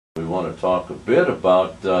We want to talk a bit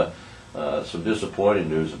about some disappointing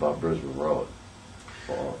news about Brisbane Road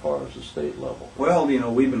as far as the state level. Well, you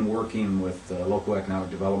know, we've been working with local economic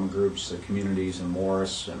development groups, communities in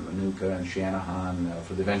Morris and Manuka and Shanahan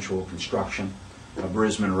for the eventual construction of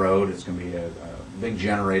Brisbane Road. It's going to be a big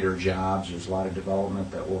generator of jobs. There's a lot of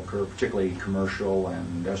development that will occur, particularly commercial and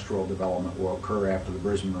industrial development will occur after the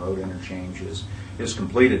Brisbane Road interchange is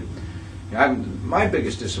completed. My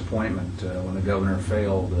biggest disappointment when the governor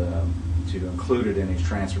failed to include it in his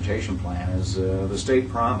transportation plan is the state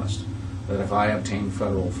promised that if I obtained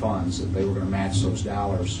federal funds that they were going to match those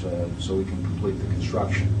dollars so we can complete the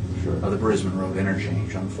construction of the Brisbane Road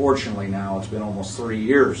interchange. Unfortunately now it's been almost 3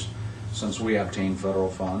 years since we obtained federal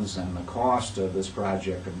funds, and the cost of this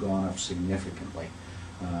project have gone up significantly.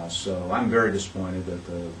 So I'm very disappointed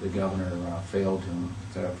that the governor failed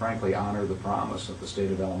to frankly honor the promise that the state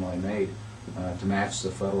of Illinois made to match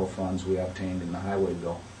the federal funds we obtained in the highway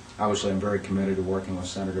bill. Obviously I'm very committed to working with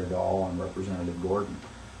Senator Dahl and Representative Gordon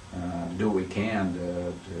to do what we can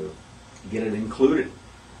to get it included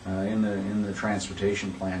in the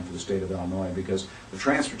transportation plan for the state of Illinois, because the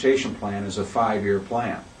transportation plan is a 5-year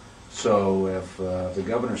plan. So if the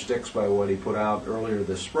governor sticks by what he put out earlier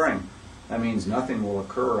this spring, that means nothing will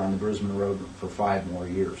occur on the Brisbane Road for 5 more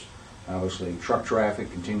years. Obviously, truck traffic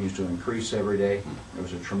continues to increase every day.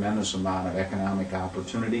 There's a tremendous amount of economic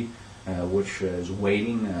opportunity which is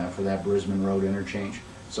waiting for that Brisbane Road interchange.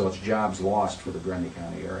 So it's jobs lost for the Grundy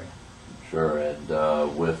County area. Sure,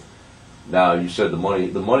 and with now you said the money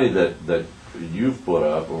that you've put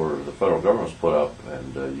up, or the federal government's put up,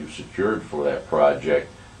 and you've secured for that project,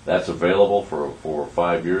 that's available for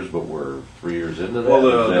 5 years, but we're 3 years into that?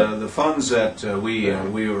 Well, the funds that we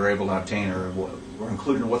were able to obtain were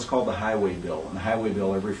included in what's called the highway bill. In the highway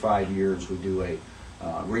bill, every 5 years we do a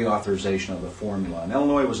reauthorization of the formula. And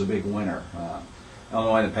Illinois was a big winner.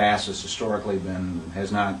 Illinois in the past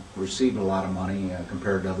has not received a lot of money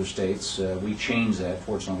compared to other states. We changed that.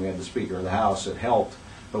 Fortunately, we had the Speaker of the House. It helped.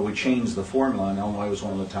 But we changed the formula, and Illinois was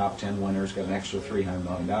one of the top 10 winners, got an extra $300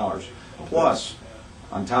 million. Plus,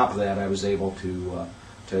 on top of that, I was able to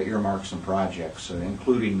earmark some projects,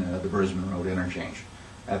 including the Brisbane Road interchange.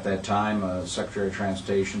 At that time, Secretary of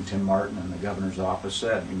Transportation Tim Martin and the governor's office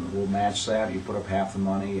said, we'll match that. You put up half the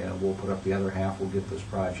money, we'll put up the other half. We'll get this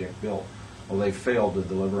project built. Well, they failed to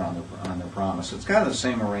deliver on their promise. It's kind of the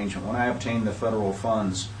same arrangement. When I obtained the federal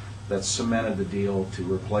funds that cemented the deal to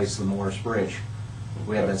replace the Morris Bridge,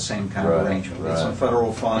 we had that same kind of arrangement. We had some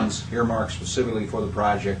federal funds earmarked specifically for the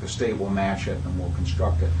project. The state will match it and we'll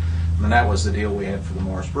construct it. And that was the deal we had for the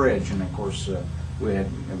Morris Bridge. And of course, it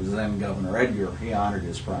was then Governor Edgar. He honored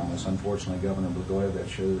his promise. Unfortunately, Governor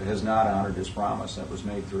Blagojevich has not honored his promise that was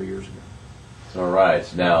made 3 years ago. All right.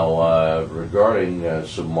 Now, regarding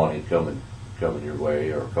some money coming your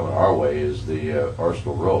way, or coming our way, is the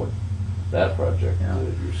Arsenal Road. That project,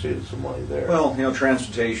 you're seeing some money there. Well, you know,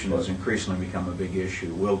 transportation has increasingly become a big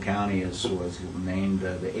issue. Will County was named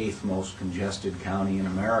the 8th most congested county in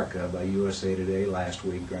America by USA Today last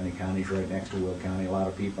week. Grundy County is right next to Will County. A lot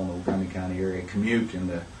of people in the Grundy County area commute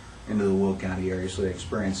into the Will County area, so they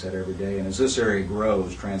experience that every day. And as this area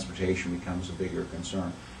grows, transportation becomes a bigger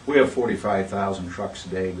concern. We have 45,000 trucks a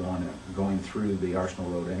day going through the Arsenal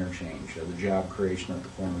Road interchange. The job creation at the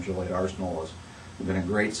former Joliet Arsenal has been a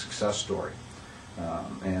great success story.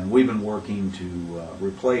 And we've been working to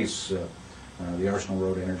replace the Arsenal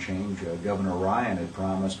Road interchange. Governor Ryan had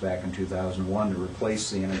promised back in 2001 to replace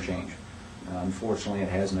the interchange. Unfortunately, it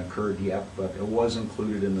hasn't occurred yet, but it was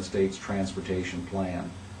included in the state's transportation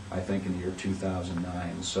plan, I think, in the year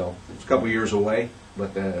 2009. So it's a couple years away,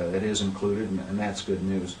 but it is included, and that's good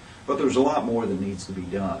news. But there's a lot more that needs to be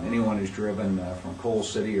done. Anyone who's driven from Coal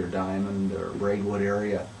City or Diamond or Braidwood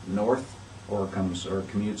area north or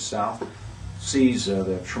commutes south sees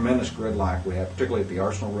the tremendous gridlock we have, particularly at the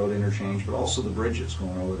Arsenal Road interchange, but also the bridges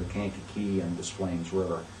going over the Kankakee and Des Plaines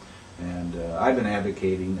River. And I've been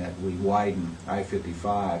advocating that we widen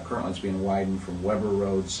I-55. Currently it's being widened from Weber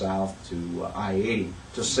Road south to I-80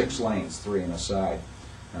 to 6 lanes, 3 on a side.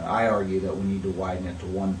 I argue that we need to widen it to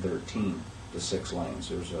 113 to 6 lanes.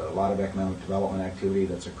 There's a lot of economic development activity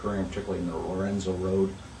that's occurring, particularly in the Lorenzo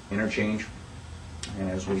Road interchange. And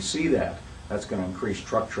as we see that, that's going to increase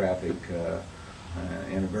truck traffic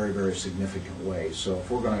in a very, very significant way. So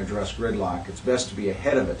if we're going to address gridlock, it's best to be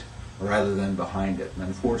ahead of it rather than behind it. And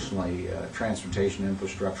unfortunately, transportation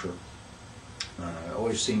infrastructure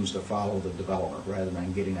always seems to follow the development rather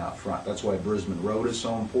than getting out front. That's why Brisbane Road is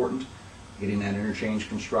so important, getting that interchange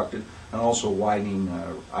constructed, and also widening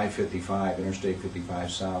I-55, Interstate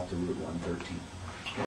 55 south to Route 113.